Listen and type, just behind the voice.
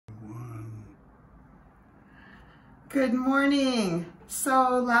Good morning.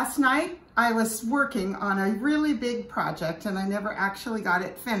 So last night I was working on a really big project and I never actually got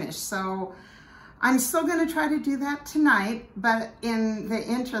it finished. So I'm still going to try to do that tonight, but in the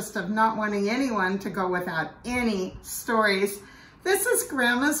interest of not wanting anyone to go without any stories, this is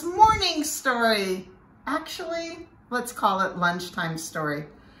Grandma's morning story. Actually, let's call it lunchtime story.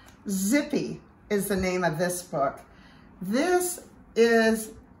 Zippy is the name of this book. This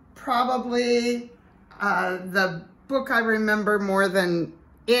is probably the book I remember more than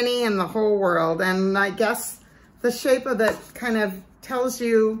any in the whole world. And I guess the shape of it kind of tells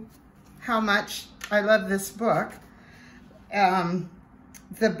you how much I love this book.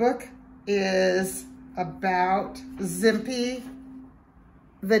 The book is about Zippy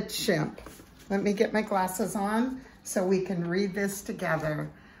the Chimp. Let me get my glasses on so we can read this together.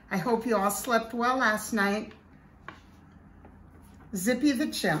 I hope you all slept well last night. Zippy the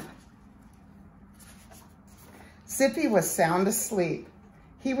Chimp. Zippy was sound asleep.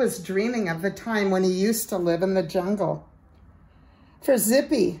 He was dreaming of the time when he used to live in the jungle. For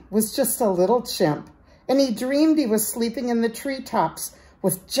Zippy was just a little chimp, and he dreamed he was sleeping in the treetops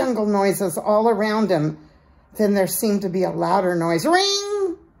with jungle noises all around him. Then there seemed to be a louder noise.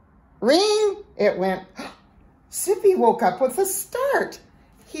 Ring! Ring! It went. Zippy woke up with a start.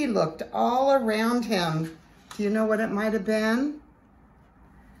 He looked all around him. Do you know what it might have been?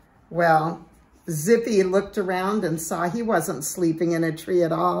 Well, Zippy looked around and saw he wasn't sleeping in a tree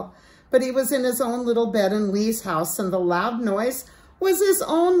at all, but he was in his own little bed in Lee's house, and the loud noise was his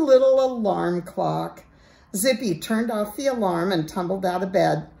own little alarm clock. Zippy turned off the alarm and tumbled out of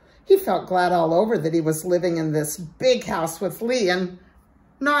bed. He felt glad all over that he was living in this big house with Lee and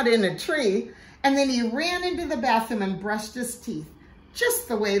not in a tree. And then he ran into the bathroom and brushed his teeth, just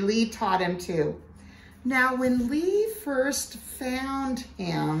the way Lee taught him to. Now, when Lee first found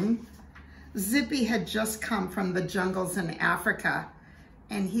him, Zippy had just come from the jungles in Africa,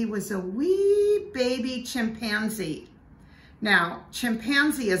 and he was a wee baby chimpanzee. Now,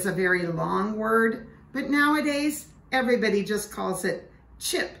 chimpanzee is a very long word, but nowadays, everybody just calls it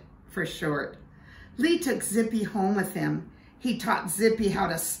Chip for short. Lee took Zippy home with him. He taught Zippy how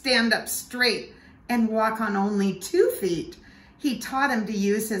to stand up straight and walk on only 2 feet. He taught him to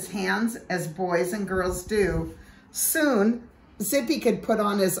use his hands as boys and girls do. Soon, Zippy could put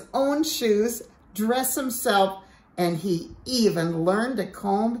on his own shoes, dress himself, and he even learned to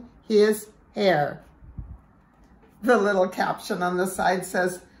comb his hair. The little caption on the side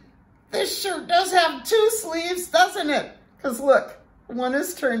says, "This shirt does have 2 sleeves, doesn't it? Because look, one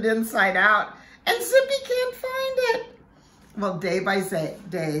is turned inside out, and Zippy can't find it." Well, day by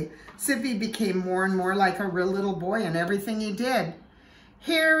day, Zippy became more and more like a real little boy in everything he did.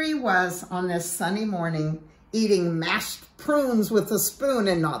 Here he was on this sunny morning, eating mashed prunes with a spoon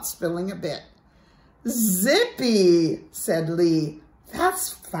and not spilling a bit. "Zippy," said Lee, "that's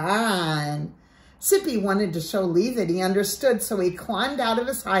fine." Zippy wanted to show Lee that he understood, so he climbed out of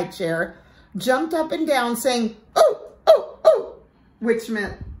his high chair, jumped up and down saying, "Oh, oh, oh," which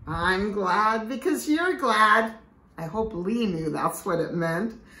meant, "I'm glad because you're glad." I hope Lee knew that's what it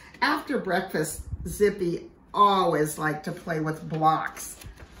meant. After breakfast, Zippy always liked to play with blocks.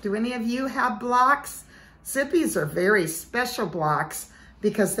 Do any of you have blocks? Zippy's are very special blocks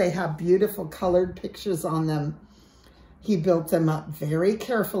because they have beautiful colored pictures on them. He built them up very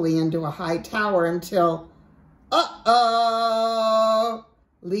carefully into a high tower until, uh-oh!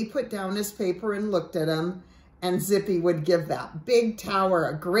 Lee put down his paper and looked at him, and Zippy would give that big tower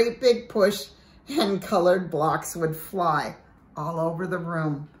a great big push, and colored blocks would fly all over the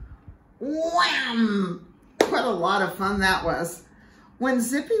room. Wham! What a lot of fun that was. When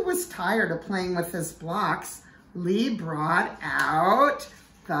Zippy was tired of playing with his blocks, Lee brought out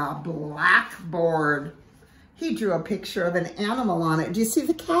the blackboard. He drew a picture of an animal on it. Do you see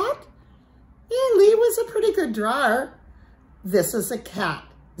the cat? Yeah, Lee was a pretty good drawer. "This is a cat,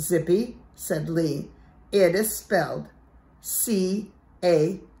 Zippy," said Lee. "It is spelled C-A-T.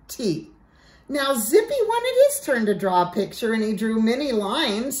 Now, Zippy wanted his turn to draw a picture, and he drew many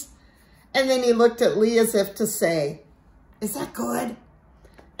lines. And then he looked at Lee as if to say, "Is that good?"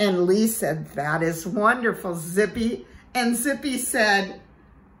 And Lee said, "That is wonderful, Zippy." And Zippy said,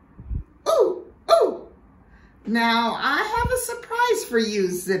 "Ooh, ooh." "Now, I have a surprise for you,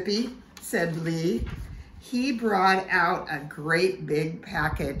 Zippy," said Lee. He brought out a great big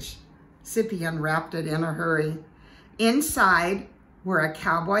package. Zippy unwrapped it in a hurry. Inside were a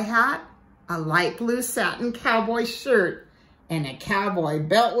cowboy hat, a light blue satin cowboy shirt, and a cowboy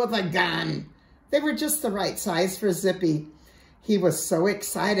belt with a gun. They were just the right size for Zippy. He was so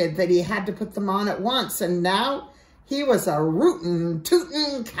excited that he had to put them on at once, and now he was a rootin',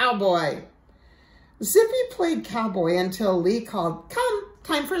 tootin' cowboy. Zippy played cowboy until Lee called, "Come,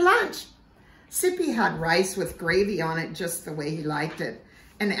 time for lunch." Zippy had rice with gravy on it just the way he liked it.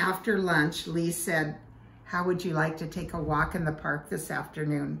 And after lunch, Lee said, "How would you like to take a walk in the park this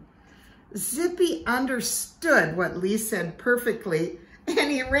afternoon?" Zippy understood what Lee said perfectly,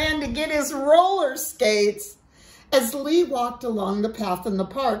 and he ran to get his roller skates. As Lee walked along the path in the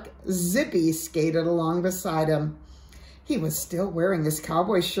park, Zippy skated along beside him. He was still wearing his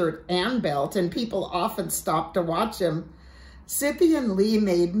cowboy shirt and belt, and people often stopped to watch him. Zippy and Lee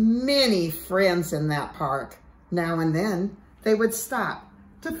made many friends in that park. Now and then, they would stop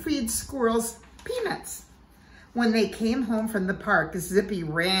to feed squirrels peanuts. When they came home from the park, Zippy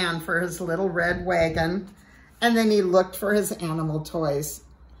ran for his little red wagon, and then he looked for his animal toys.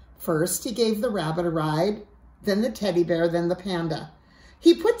 First, he gave the rabbit a ride, then the teddy bear, then the panda.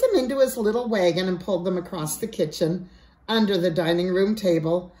 He put them into his little wagon and pulled them across the kitchen, under the dining room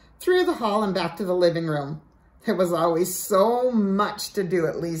table, through the hall and back to the living room. There was always so much to do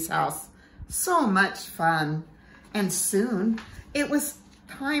at Lee's house, so much fun. And soon it was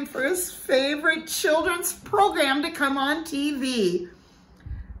time for his favorite children's program to come on TV.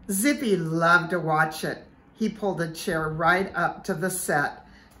 Zippy loved to watch it. He pulled a chair right up to the set.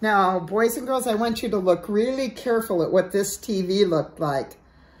 Now, boys and girls, I want you to look really careful at what this TV looked like.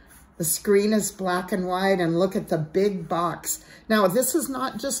 The screen is black and white, and look at the big box. Now, this is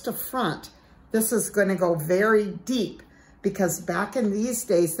not just a front. This is going to go very deep, because back in these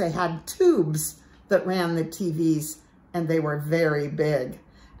days, they had tubes that ran the TVs, and they were very big.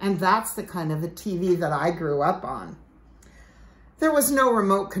 And that's the kind of a TV that I grew up on. There was no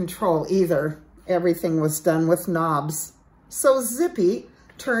remote control either. Everything was done with knobs. So Zippy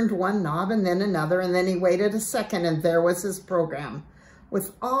turned one knob and then another, and then he waited a second, and there was his program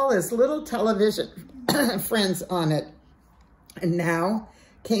with all his little television friends on it. And now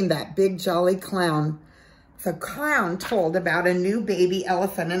came that big jolly clown. The clown told about a new baby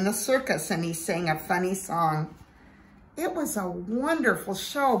elephant in the circus, and he sang a funny song. It was a wonderful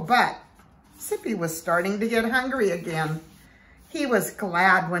show, but Zippy was starting to get hungry again. He was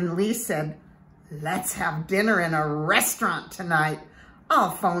glad when Lee said, "Let's have dinner in a restaurant tonight.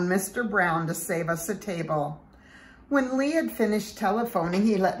 I'll phone Mr. Brown to save us a table." When Lee had finished telephoning,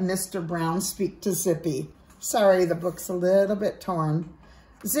 he let Mr. Brown speak to Zippy. Sorry, the book's a little bit torn.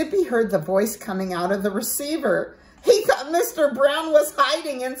 Zippy heard the voice coming out of the receiver. He thought Mr. Brown was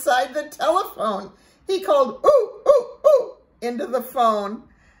hiding inside the telephone. He called, "Ooh, ooh, ooh," into the phone.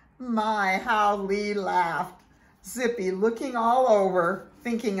 My, how Lee laughed. Zippy looking all over,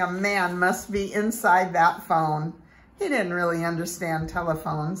 thinking a man must be inside that phone. He didn't really understand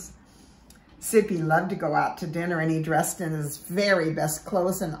telephones. Zippy loved to go out to dinner, and he dressed in his very best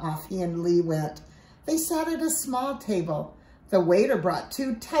clothes, and off he and Lee went. They sat at a small table. The waiter brought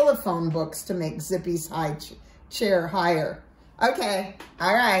 2 telephone books to make Zippy's chair higher. Okay,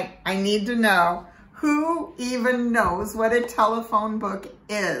 all right, I need to know, who even knows what a telephone book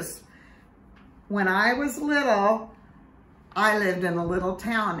is? When I was little, I lived in a little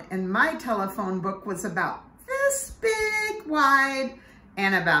town, and my telephone book was about this big wide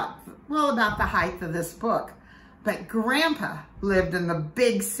and about the height of this book. But Grandpa lived in the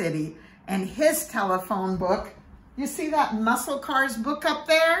big city, and his telephone book, you see that muscle cars book up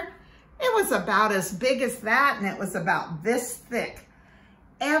there? It was about as big as that, and it was about this thick.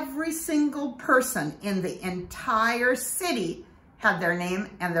 Every single person in the entire city had their name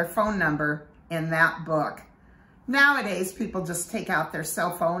and their phone number in that book. Nowadays, people just take out their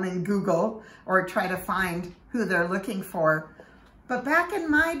cell phone and Google or try to find who they're looking for. But back in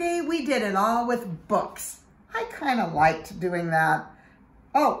my day, we did it all with books. I kind of liked doing that.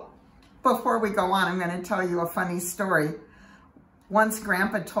 Oh, before we go on, I'm going to tell you a funny story. Once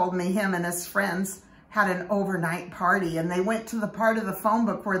Grandpa told me him and his friends had an overnight party, and they went to the part of the phone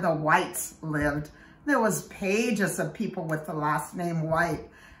book where the Whites lived. There was pages of people with the last name White,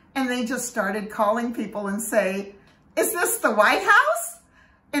 and they just started calling people and say, "Is this the White House?"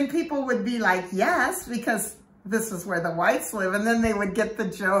 And people would be like, "Yes," because this is where the Whites live, and then they would get the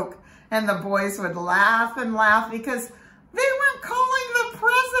joke, and the boys would laugh and laugh because they weren't calling the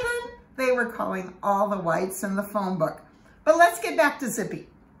president. They were calling all the Whites in the phone book. But let's get back to Zippy.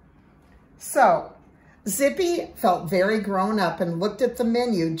 So, Zippy felt very grown up and looked at the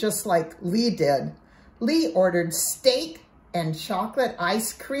menu just like Lee did. Lee ordered steak and chocolate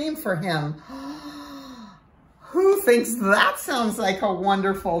ice cream for him. Who thinks that sounds like a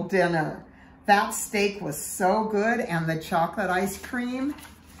wonderful dinner? That steak was so good, and the chocolate ice cream,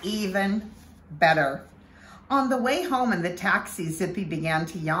 even better. On the way home in the taxi, Zippy began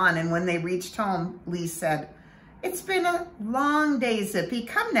to yawn, and when they reached home, Lee said, It's been a long day, Zippy.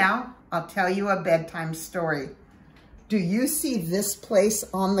 Come now, I'll tell you a bedtime story. Do you see this place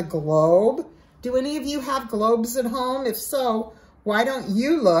on the globe? Do any of you have globes at home? If so, why don't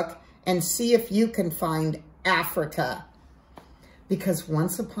you look and see if you can find Africa? Because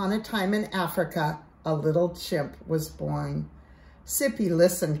once upon a time in Africa, a little chimp was born. Zippy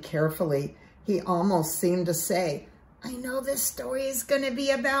listened carefully. He almost seemed to say, I know this story is going to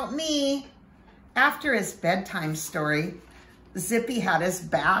be about me. After his bedtime story, Zippy had his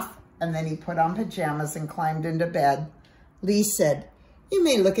bath and then he put on pajamas and climbed into bed. Lee said, you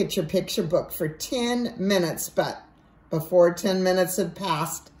may look at your picture book for 10 minutes, but before 10 minutes had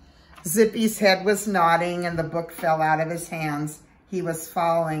passed, Zippy's head was nodding and the book fell out of his hands. He was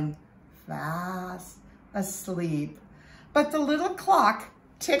falling fast asleep. But the little clock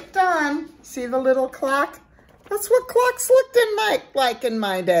ticked on. See the little clock? That's what clocks looked like in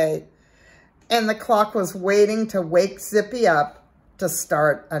my day. And the clock was waiting to wake Zippy up to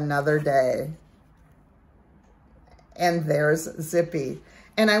start another day. And there's Zippy.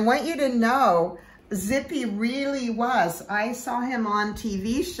 And I want you to know, Zippy really was. I saw him on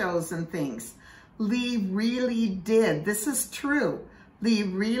TV shows and things. Lee really did. This is true. Lee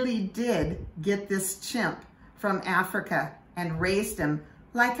really did get this chimp from Africa and raised him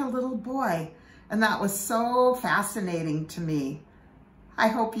like a little boy. And that was so fascinating to me. I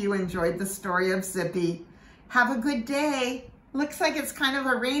hope you enjoyed the story of Zippy. Have a good day. Looks like it's kind of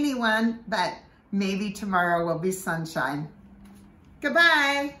a rainy one, but maybe tomorrow will be sunshine.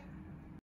 Goodbye.